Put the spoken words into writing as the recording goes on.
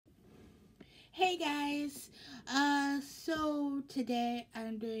Hey guys, so today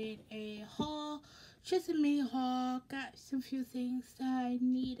I'm doing a haul, just a mini haul. Got some few things that I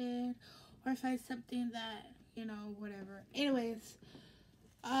needed, or if I something that whatever. Anyways,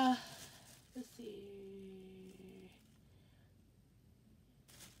 uh, let's see.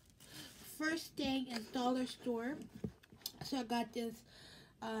 First thing is dollar store. So I got this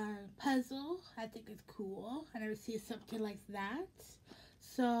puzzle. I think it's cool. I never see something like that.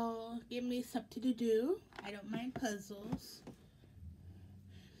 So give me something to do. I don't mind puzzles.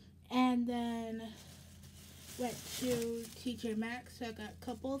 And then went to TJ Maxx. So I got a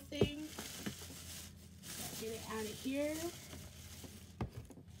couple of things. Get it out of here.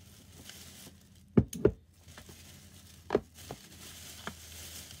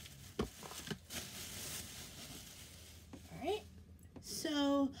 Alright.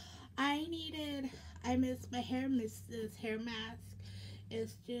 So I missed my hair. Missed this hair mask.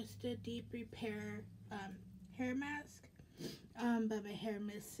 It's just a deep repair hair mask. But my hair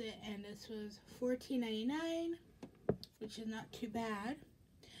missed it, and this was $14.99, which is not too bad.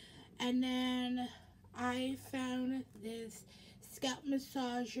 And then I found this scalp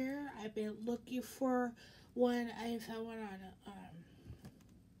massager. I've been looking for one. I found one on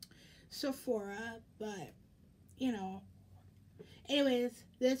Sephora, but you know. Anyways,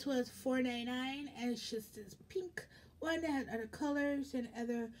 this was $4.99, and it's just this pink one that had other colors and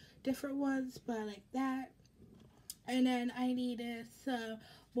other different ones, but I like that. And then I needed some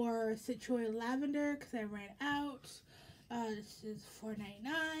more citrus lavender because I ran out. This is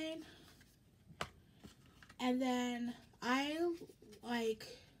 $4.99. And then I like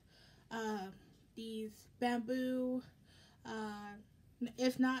these bamboo,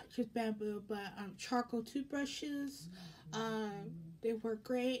 if not just bamboo, but charcoal toothbrushes. They work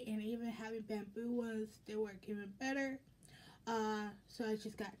great, and even having bamboo ones, they work even better. So I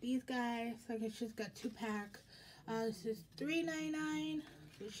just got these guys. Like I just got 2-pack. This is $3.99,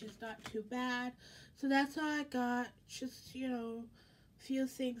 which is not too bad. So that's all I got. Just few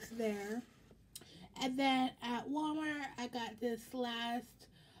things there. And then at Walmart, I got this last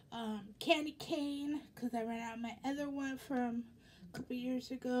candy cane because I ran out of my other one from a couple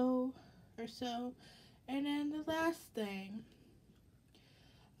years ago or so. And then the last thing,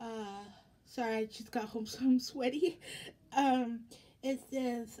 sorry, I just got home, so I'm sweaty. It's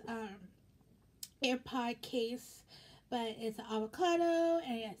this AirPod case, but it's an avocado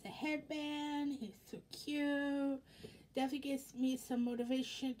and it has a headband. He's so cute. Definitely gives me some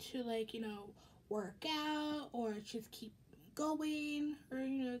motivation to work out or just keep going or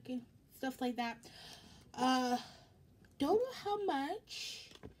stuff like that. Don't know how much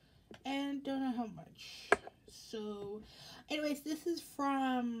and don't know how much. So, anyways, this is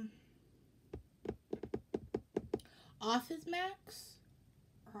from Office Max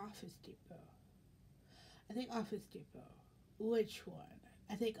or Office Depot. I think Office Depot. Which one?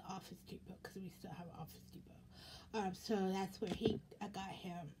 I think Office Depot because we still have Office Depot. So that's where I got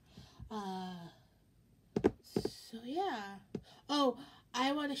him. So yeah. Oh,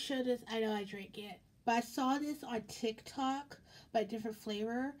 I want to show this. I know I drank it, but I saw this on TikTok, but different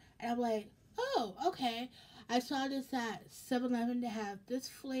flavor, and I'm like, oh, okay. I saw this at 7-Eleven. They have this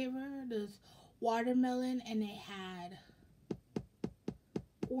flavor, this watermelon, and they had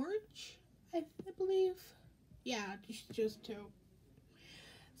orange, I believe. Yeah, just two.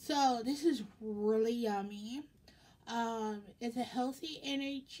 So this is really yummy. It's a healthy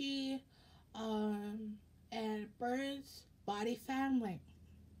energy, and burns body fat. I'm like,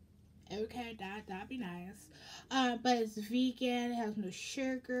 okay, that'd be nice. But it's vegan. It has no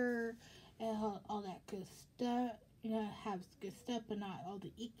sugar and all that good stuff. It has good stuff, but not all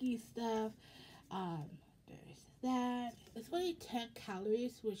the icky stuff. There's that. It's only 10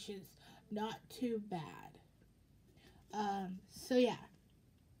 calories, which is not too bad. So yeah,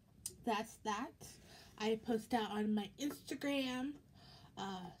 that's that. I post that on my Instagram.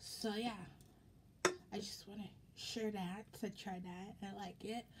 So yeah, I just want to share that. I tried that. I like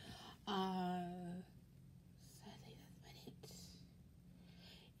it. So I think that's about it.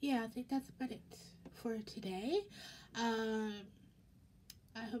 Yeah, I think that's about it for today. Um,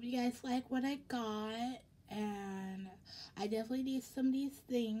 I hope you guys like what I got, and I definitely need some of these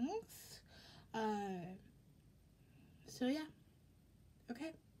things. So yeah,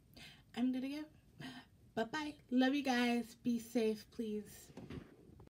 okay, I'm gonna go. Bye bye. Love you guys. Be safe, please.